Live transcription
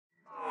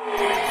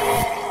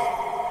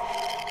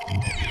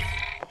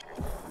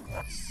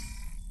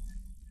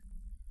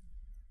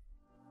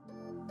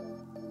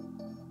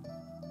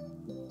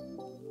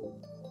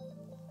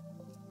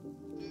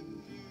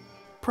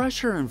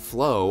Pressure and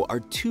flow are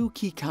two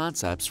key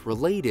concepts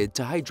related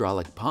to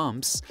hydraulic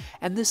pumps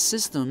and the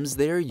systems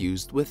they are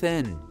used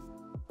within.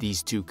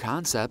 These two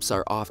concepts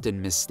are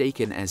often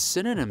mistaken as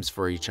synonyms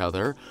for each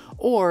other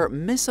or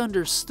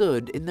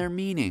misunderstood in their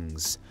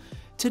meanings.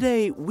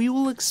 Today, we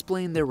will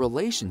explain their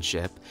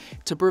relationship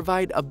to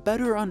provide a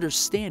better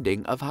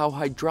understanding of how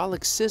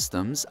hydraulic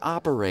systems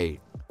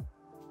operate.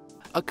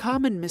 A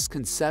common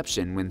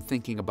misconception when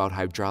thinking about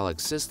hydraulic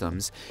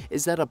systems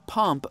is that a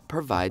pump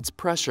provides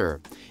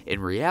pressure. In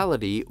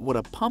reality, what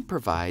a pump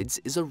provides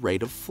is a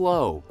rate of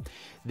flow.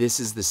 This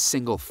is the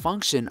single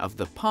function of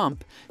the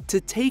pump to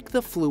take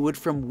the fluid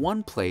from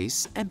one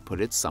place and put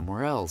it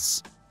somewhere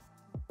else.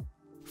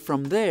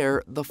 From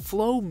there, the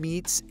flow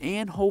meets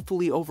and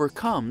hopefully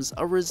overcomes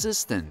a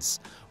resistance,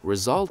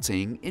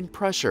 resulting in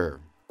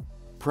pressure.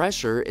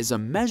 Pressure is a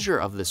measure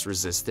of this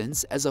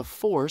resistance as a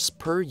force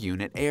per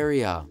unit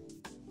area.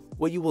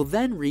 What you will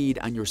then read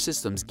on your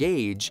system's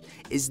gauge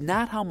is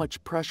not how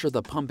much pressure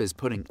the pump is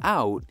putting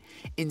out.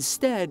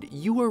 Instead,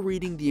 you are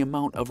reading the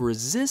amount of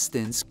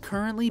resistance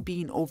currently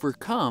being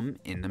overcome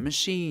in the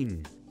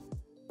machine.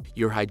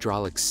 Your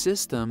hydraulic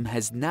system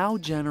has now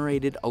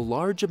generated a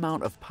large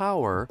amount of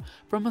power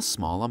from a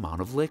small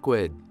amount of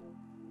liquid.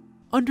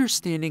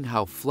 Understanding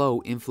how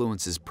flow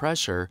influences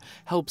pressure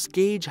helps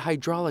gauge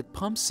hydraulic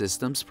pump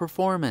systems'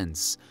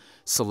 performance,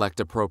 select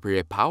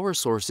appropriate power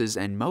sources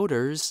and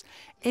motors,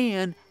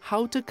 and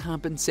how to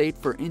compensate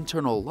for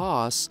internal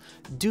loss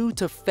due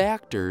to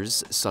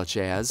factors such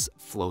as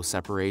flow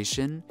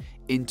separation,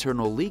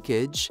 internal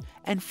leakage,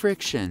 and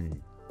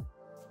friction.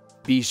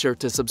 Be sure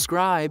to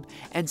subscribe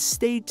and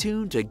stay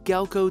tuned to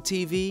Galco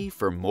TV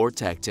for more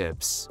tech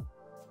tips.